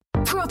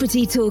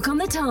Property Talk on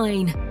the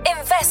Tyne.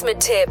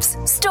 Investment tips,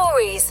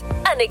 stories,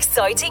 and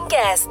exciting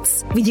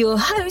guests with your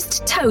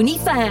host, Tony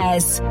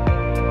Fairs.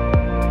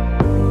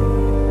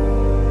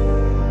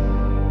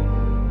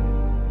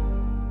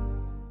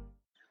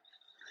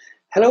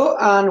 Hello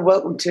and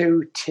welcome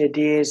to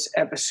today's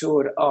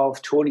episode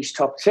of Tony's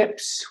Top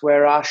Tips,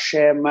 where I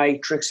share my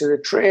tricks of the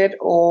trade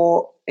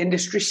or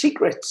industry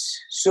secrets.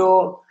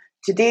 So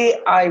today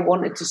I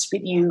wanted to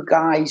speak to you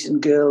guys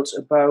and girls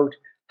about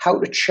how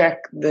to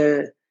check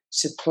the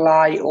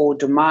supply or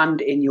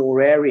demand in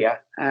your area.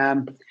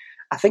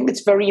 I think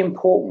it's very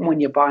important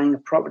when you're buying a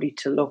property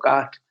to look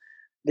at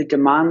the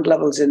demand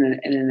levels in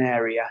an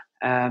area.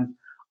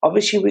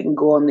 Obviously, we can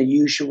go on the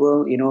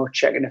usual,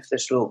 checking if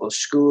there's local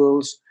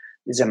schools,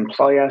 there's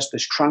employers,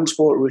 there's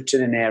transport routes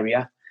in an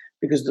area,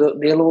 because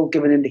they'll all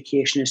give an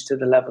indication as to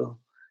the level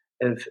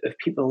of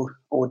people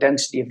or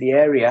density of the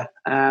area.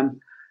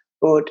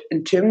 But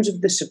in terms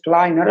of the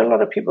supply, not a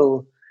lot of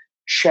people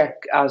check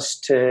as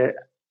to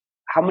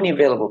how many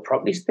available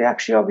properties they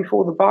actually are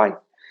before they buy.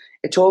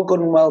 It's all good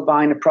and well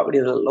buying a property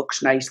that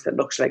looks nice, that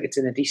looks like it's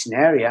in a decent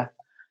area.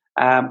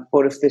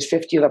 But if there's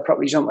 50 other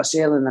properties on for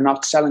sale and they're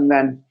not selling,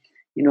 then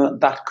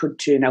that could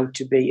turn out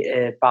to be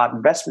a bad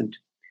investment.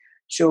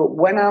 So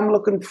when I'm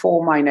looking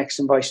for my next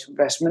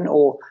investment,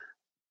 or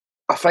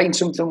I find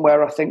something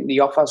where I think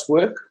the offers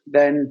work,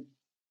 then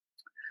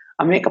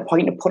I make a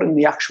point of putting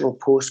the actual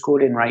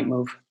postcode in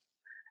Rightmove.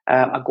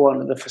 I go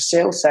onto the for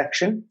sale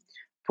section,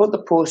 put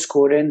the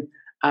postcode in,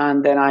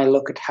 and then I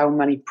look at how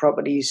many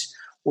properties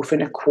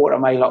within a quarter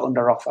mile are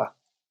under offer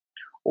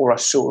or are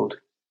sold.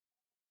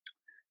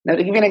 Now,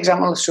 to give you an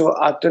example, so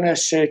I've done a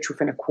search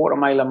within a quarter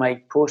mile of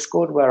my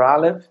postcode where I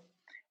live,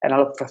 and I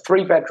looked for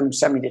 3-bedroom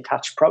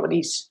semi-detached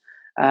properties,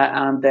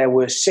 and there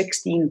were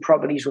 16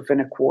 properties within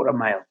a quarter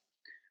mile.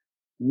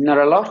 Not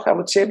a lot, I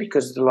would say,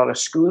 because there's a lot of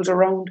schools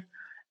around,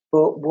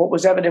 but what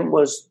was evident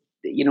was,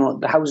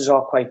 the houses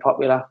are quite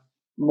popular.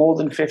 More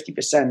than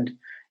 50%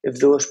 of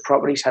those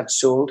properties had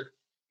sold.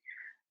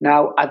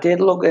 Now, I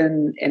did look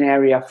in an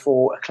area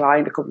for a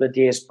client a couple of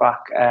days back.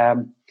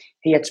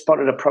 He had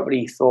spotted a property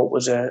he thought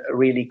was a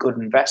really good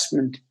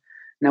investment.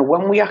 Now,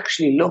 when we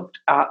actually looked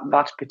at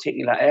that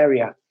particular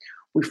area,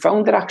 we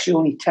found that actually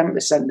only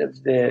 10%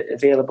 of the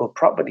available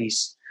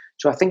properties,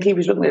 so I think he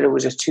was looking at it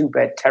was a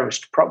 2-bed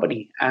terraced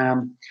property.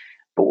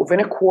 But within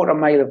a quarter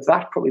mile of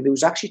that property, there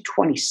was actually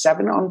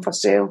 27 on for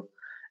sale.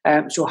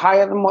 So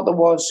higher than what there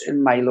was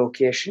in my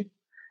location,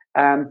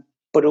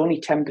 but only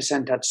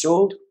 10% had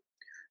sold.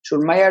 So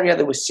in my area,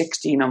 there was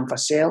 16 on for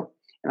sale,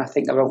 and I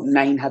think about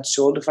 9 had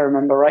sold, if I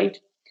remember right.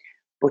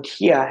 But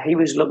here, he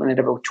was looking at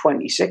about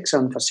 26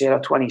 on for sale or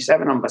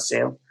 27 on for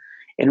sale,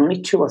 and only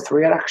 2 or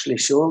 3 had actually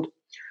sold.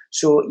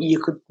 So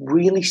you could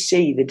really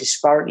see the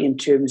disparity in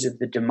terms of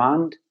the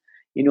demand.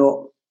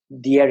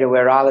 The area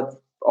where I live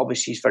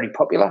obviously is very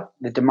popular.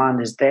 The demand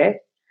is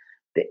there.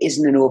 There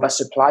isn't an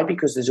oversupply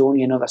because there's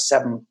only another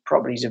 7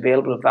 properties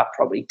available of that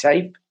property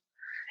type.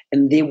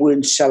 And they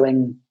weren't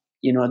selling,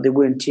 they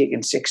weren't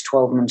taking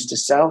 6-12 months to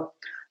sell.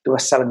 They were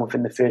selling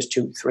within the first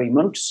 2 to 3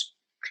 months.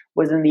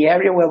 Within the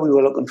area where we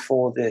were looking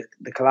for the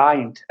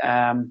client,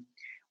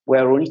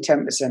 where only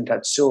 10%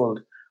 had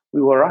sold,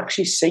 we were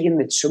actually seeing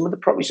that some of the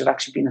properties had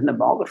actually been in the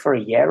market for a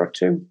year or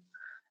 2.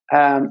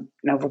 Now,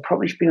 if a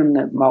property's been in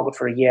the market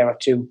for a year or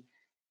 2,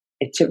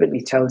 it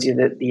typically tells you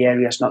that the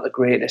area is not the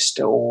greatest,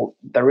 or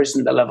there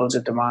isn't the levels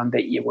of demand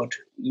that you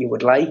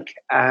would like.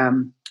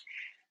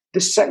 The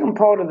second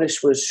part of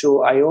this was,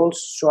 I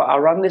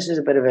ran this as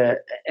a bit of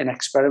an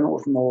experiment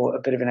with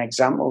a bit of an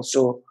example.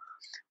 So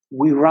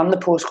we ran the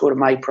postcode of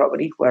my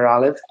property where I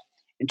live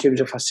in terms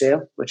of for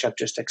sale, which I've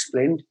just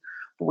explained.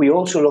 But we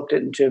also looked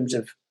at in terms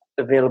of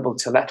available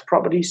to let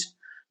properties.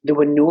 There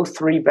were no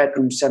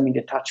 3-bedroom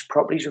semi-detached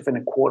properties within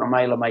a quarter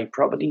mile of my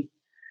property.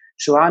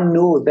 So I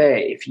know there,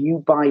 if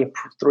you buy a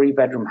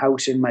 3-bedroom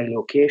house in my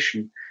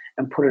location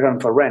and put it on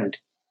for rent,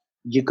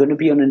 you're going to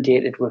be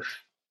inundated with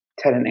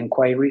tenant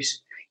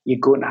inquiries. You're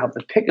going to have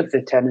the pick of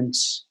the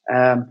tenants,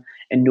 and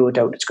no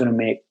doubt it's going to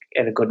make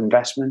it a good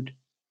investment.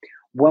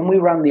 When we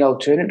ran the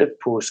alternative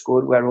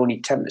postcode, where only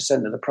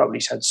 10% of the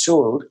properties had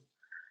sold,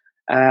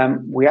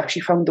 we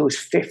actually found there was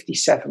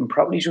 57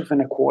 properties within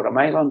a quarter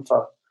mile on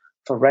for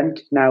rent.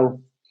 Now,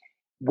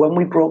 when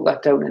we broke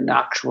that down into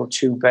actual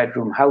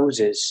 2-bedroom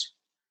houses,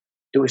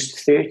 there was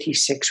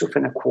 36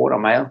 within a quarter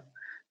mile.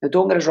 Now,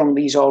 don't get us wrong,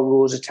 these are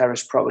rows of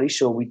terrace properties,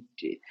 so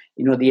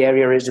the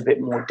area is a bit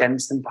more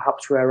dense than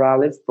perhaps where I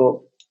live, but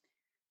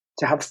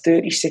to have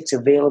 36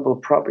 available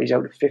properties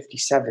out of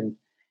 57,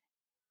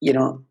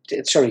 out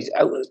of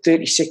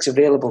 36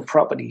 available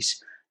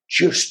properties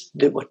just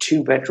that were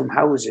 2-bedroom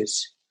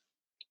houses,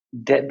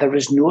 there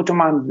is no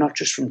demand, not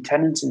just from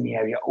tenants in the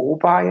area or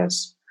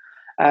buyers.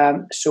 He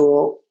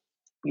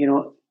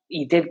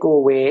did go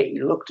away,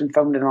 he looked and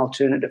found an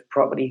alternative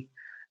property.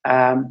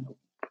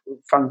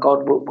 Thank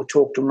God we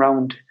talked him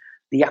around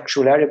the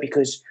actual area,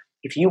 because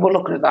if you were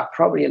looking at that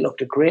property, it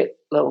looked a great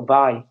little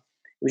buy.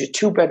 It was a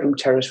 2-bedroom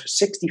terrace for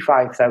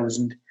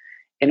 $65,000,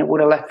 and it would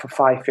have let for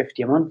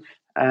 $550 a month.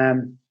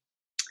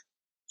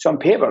 So on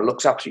paper, it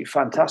looks absolutely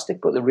fantastic,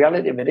 but the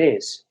reality of it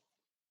is,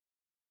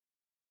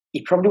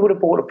 he probably would have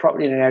bought a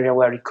property in an area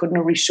where he couldn't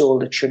have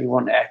resold it should he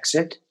want to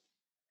exit.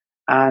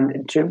 And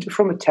in terms of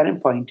from a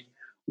tenant point,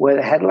 where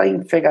the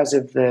headline figures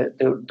of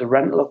the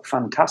rent look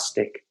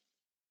fantastic,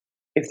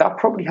 if that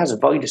property has a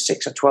void of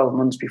 6 or 12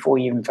 months before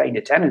you even find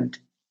a tenant,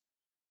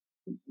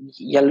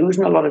 you're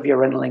losing a lot of your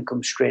rental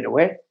income straight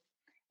away.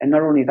 And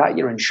not only that,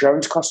 your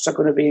insurance costs are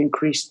going to be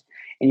increased,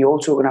 and you're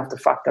also going to have to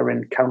factor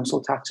in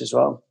council tax as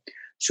well.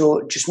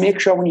 So just make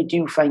sure when you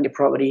do find a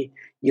property,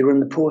 you run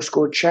the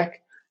postcode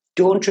check.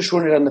 Don't just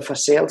run it on the for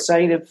sale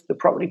side of the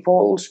property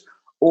portals.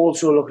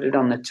 Also look at it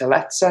on the to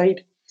let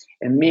side,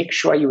 and make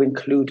sure you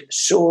include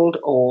sold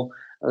or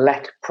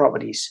let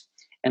properties,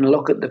 and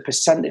look at the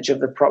percentage of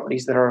the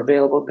properties that are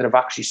available that have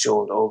actually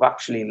sold or have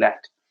actually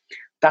let.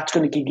 That's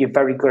going to give you a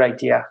very good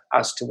idea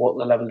as to what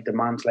the level of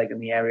demand's like in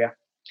the area.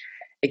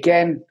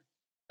 Again,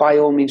 by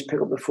all means,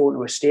 pick up the phone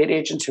to estate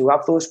agents who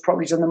have those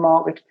properties on the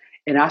market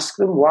and ask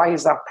them, why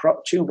is that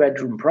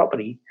 2-bedroom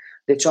property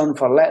that's on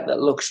for let that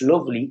looks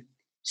lovely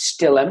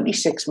still empty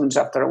 6 months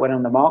after it went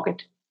on the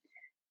market?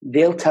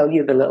 They'll tell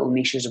you the little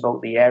niches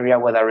about the area,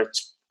 whether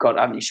it's got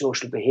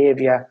antisocial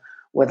behaviour,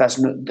 whether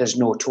there's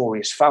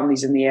notorious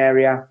families in the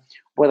area,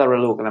 whether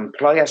a local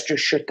employer's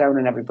just shut down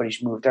and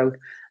everybody's moved out.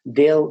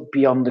 They'll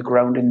be on the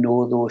ground and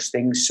know those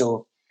things,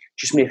 so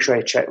just make sure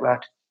you check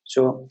that.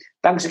 So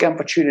thanks again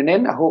for tuning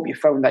in. I hope you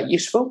found that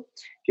useful.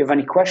 If you have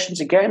any questions,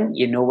 again,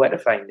 you know where to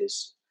find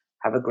us.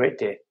 Have a great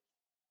day.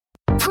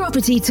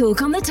 Property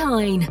Talk on the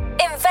Tyne.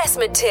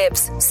 Investment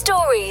tips,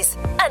 stories,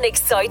 and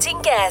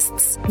exciting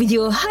guests with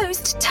your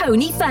host,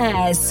 Tony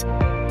Fairs.